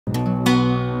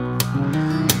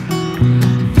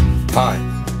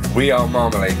We are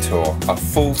Marmalade Tour, a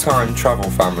full-time travel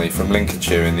family from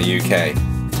Lincolnshire in the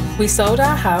UK. We sold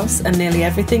our house and nearly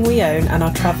everything we own and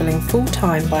are travelling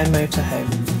full-time by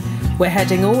motorhome. We're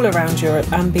heading all around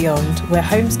Europe and beyond. We're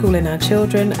homeschooling our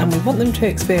children and we want them to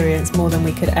experience more than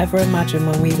we could ever imagine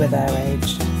when we were their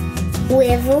age.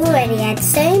 We've already had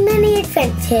so many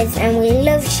adventures and we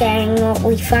love sharing what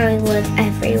we find with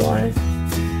everyone.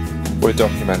 We're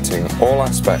documenting all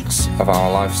aspects of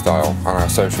our lifestyle on our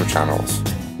social channels.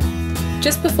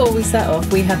 Just before we set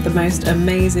off, we had the most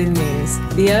amazing news.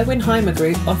 The Erwin-Heimer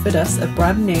Group offered us a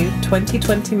brand new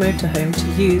 2020 motorhome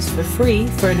to use for free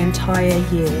for an entire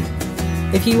year.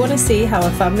 If you want to see how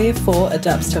a family of 4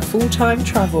 adapts to full-time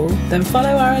travel, then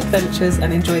follow our adventures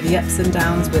and enjoy the ups and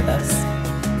downs with us.